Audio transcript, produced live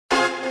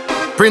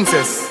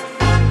Princess,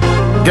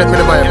 get me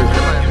the Bible.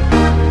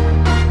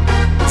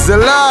 The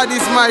Lord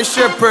is my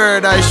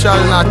shepherd, I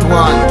shall not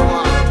want.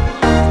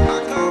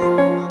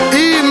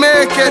 He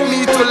maketh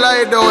me to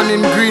lie down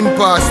in green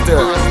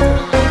pastures.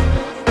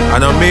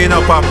 And I mean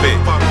a Papie,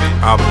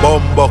 a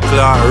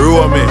bumbuckler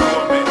Romii.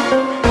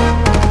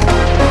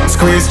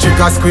 Squeeze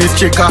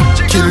chicka,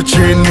 kill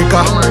tree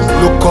nigga.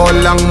 Look how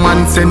long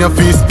man send your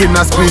face spin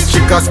a squeeze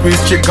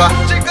chicka.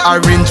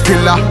 Orange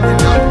killer,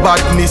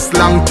 badness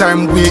long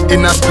time we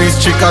in a squeeze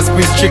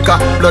chicka.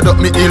 Blood up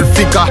me ill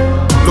figure.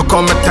 Look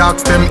how me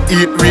talks them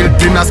eat real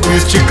dinner.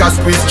 Squeeze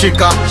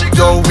chicka.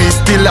 Yo we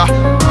stiller,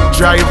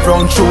 drive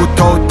round shoot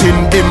out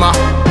in dimmer.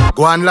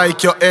 Go on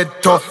like your head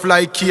tough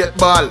like Kate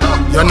Ball.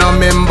 You no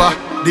member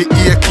the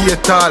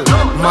AK tall.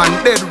 Man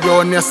dead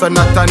round yes and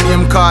not a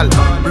name call.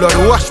 Blood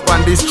wash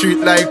on the street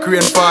like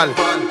rainfall.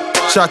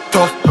 Chat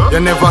tough, you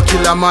never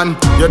kill a man.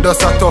 You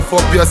just a tough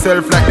up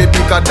yourself like the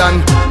bigger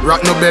than.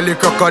 Rock no belly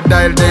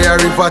crocodile, they a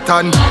river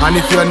tan. And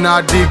if you're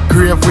not dig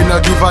grave, we no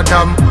give a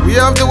damn. We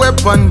have the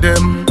weapon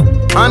them,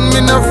 and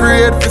me not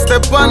afraid to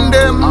step on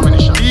them.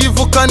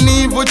 Evil can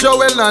evil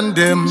Joel and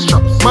them.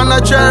 Man a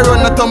try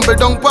run a tumble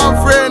down pan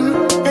friend.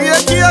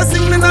 Here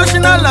sing the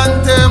national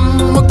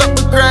anthem. Look up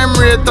the crime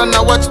rate and I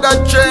watch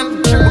that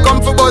trend. We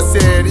come for boss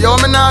head, yo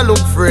me nah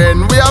look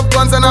friend. We have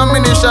guns and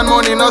ammunition,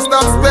 money no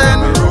stop spend.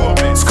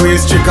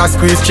 Squeeze chicka,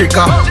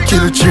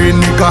 kill tree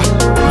nigga.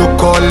 Look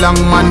how long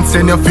man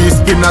send your face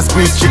spin a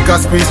squeeze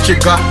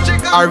chicka.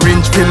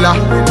 Orange killer,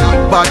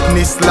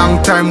 badness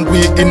long time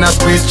we in a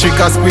squeeze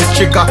chicka.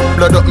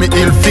 Blood up me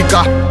ill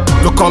figure.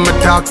 Look how me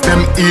talks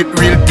them eat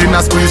real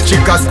dinner. Squeeze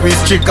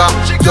chicka.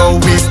 Yo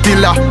we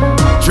stiller,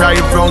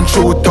 drive round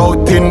shoot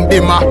out in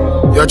dimmer.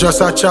 You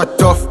just a chat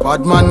tough,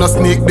 bad man no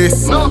sneak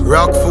this.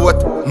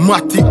 Rockfort,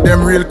 Matic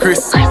them real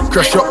crisp.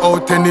 Crush you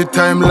out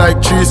anytime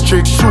like cheese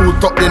tricks.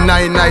 Shoot up the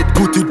 9-night,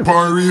 put it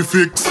on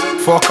refix.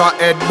 Fuck a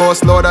head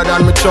boss louder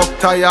than me chuck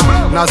tire.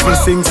 Nozzle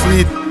sing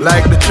sweet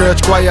like the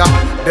church choir.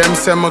 Them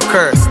say me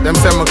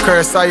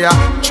curse higher.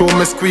 Show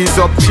me squeeze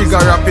up, Trigga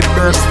Rappid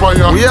burst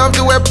fire. We have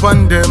the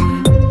weapon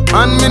them,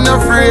 and me not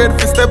afraid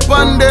to step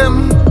on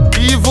them.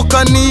 Evil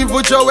can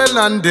evil Joel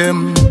and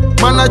them.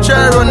 Man a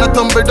try run a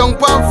tumble down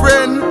pan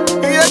friend.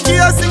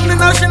 Here sing the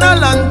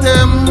national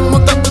anthem.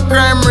 Look up the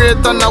crime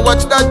rate and I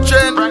watch that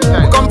trend.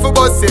 We come for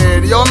boss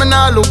head, yo me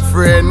nah look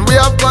friend. We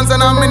have guns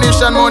and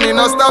ammunition, money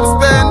no stop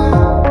spend.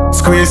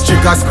 Squeeze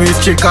chicka,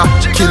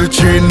 kill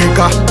tree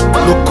nigga.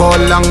 Look how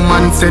long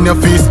man send your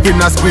face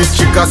spin a squeeze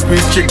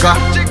chicka.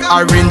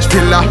 Orange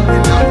killer,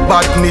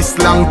 badness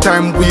long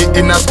time we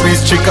in a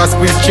squeeze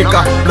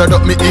chicka. Blood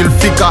up me ill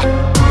figure.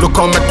 Look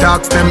how me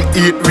talks them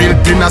eat real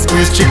dinner.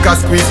 Squeeze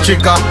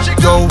chicka.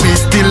 Yo we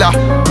stiller,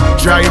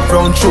 drive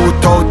round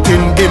shoot out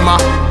in dimmer.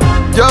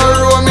 Yo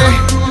Romii,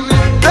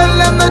 tell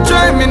them no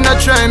try me.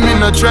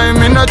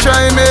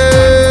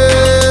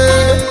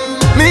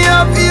 Me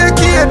have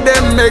AK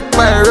them make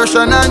by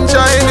Russian and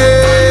Chinese.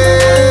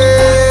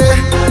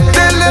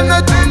 Tell them no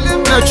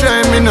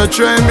try me.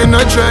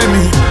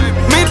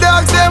 Me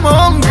dogs them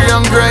hungry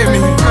and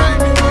grimy.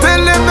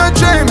 Tell them no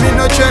try me.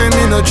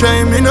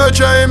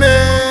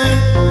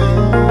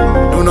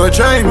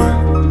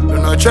 Do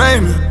not try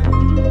me.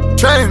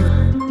 Try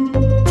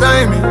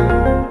me.